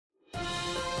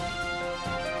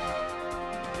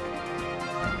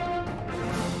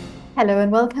Hello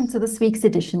and welcome to this week's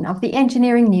edition of the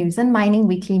Engineering News and Mining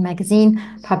Weekly magazine,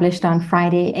 published on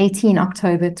Friday, 18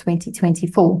 October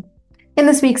 2024. In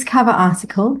this week's cover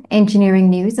article, Engineering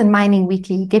News and Mining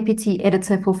Weekly Deputy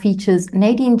Editor for Features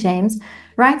Nadine James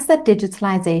writes that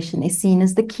digitalization is seen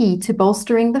as the key to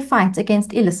bolstering the fight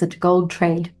against illicit gold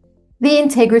trade. The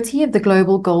integrity of the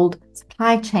global gold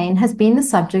supply chain has been the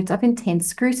subject of intense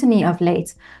scrutiny of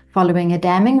late, following a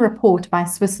damning report by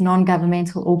Swiss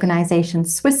non-governmental organization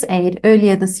SwissAid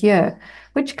earlier this year,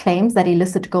 which claims that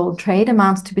illicit gold trade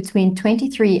amounts to between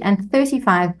 $23 and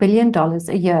 $35 billion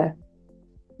a year.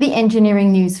 The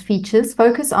Engineering News features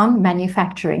focus on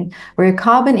manufacturing, where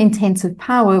carbon-intensive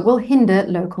power will hinder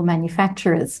local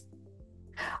manufacturers.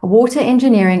 Water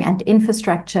engineering and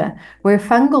infrastructure, where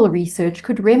fungal research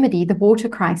could remedy the water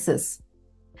crisis.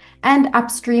 And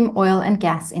upstream oil and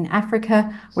gas in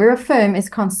Africa, where a firm is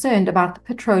concerned about the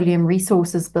Petroleum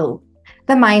Resources Bill.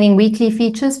 The Mining Weekly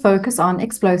features focus on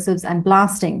explosives and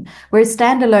blasting, where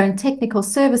standalone technical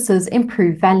services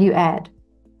improve value add.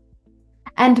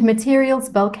 And materials,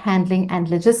 bulk handling and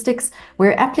logistics,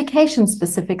 where application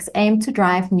specifics aim to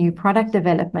drive new product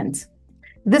development.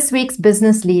 This week's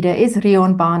business leader is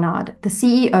Rion Barnard, the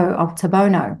CEO of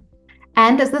Tabono.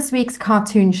 And as this week's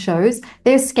cartoon shows,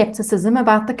 there's skepticism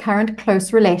about the current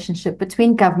close relationship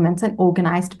between government and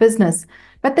organized business.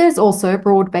 But there's also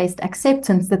broad-based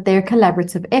acceptance that their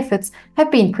collaborative efforts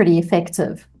have been pretty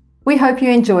effective. We hope you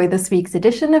enjoy this week's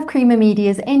edition of Creamer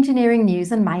Media's Engineering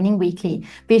News and Mining Weekly.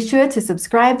 Be sure to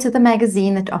subscribe to the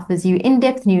magazine that offers you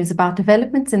in-depth news about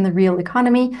developments in the real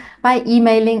economy by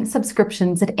emailing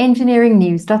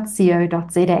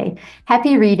subscriptions@engineeringnews.co.za.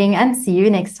 Happy reading and see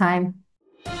you next time.